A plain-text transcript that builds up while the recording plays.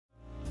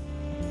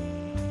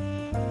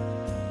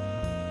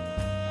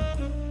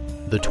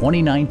the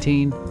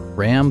 2019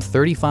 Ram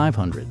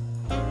 3500.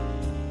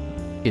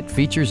 It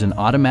features an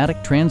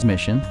automatic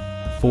transmission,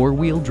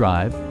 four-wheel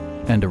drive,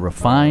 and a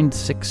refined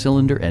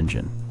six-cylinder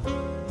engine.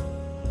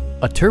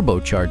 A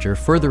turbocharger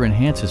further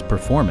enhances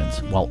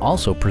performance while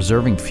also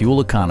preserving fuel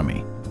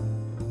economy.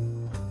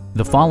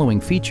 The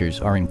following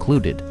features are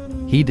included: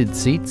 heated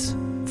seats,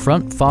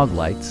 front fog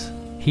lights,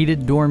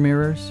 heated door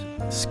mirrors,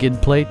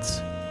 skid plates,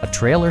 a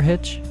trailer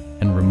hitch,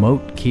 and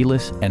remote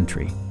keyless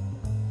entry.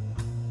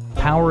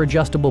 Power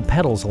adjustable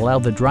pedals allow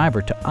the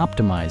driver to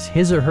optimize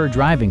his or her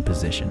driving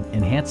position,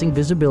 enhancing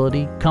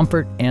visibility,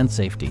 comfort, and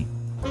safety.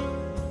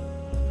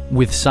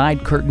 With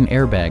side curtain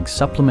airbags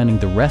supplementing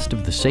the rest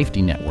of the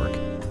safety network,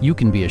 you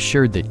can be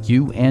assured that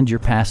you and your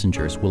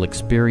passengers will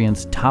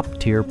experience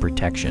top-tier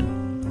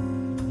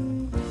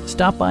protection.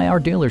 Stop by our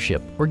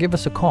dealership or give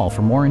us a call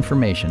for more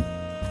information.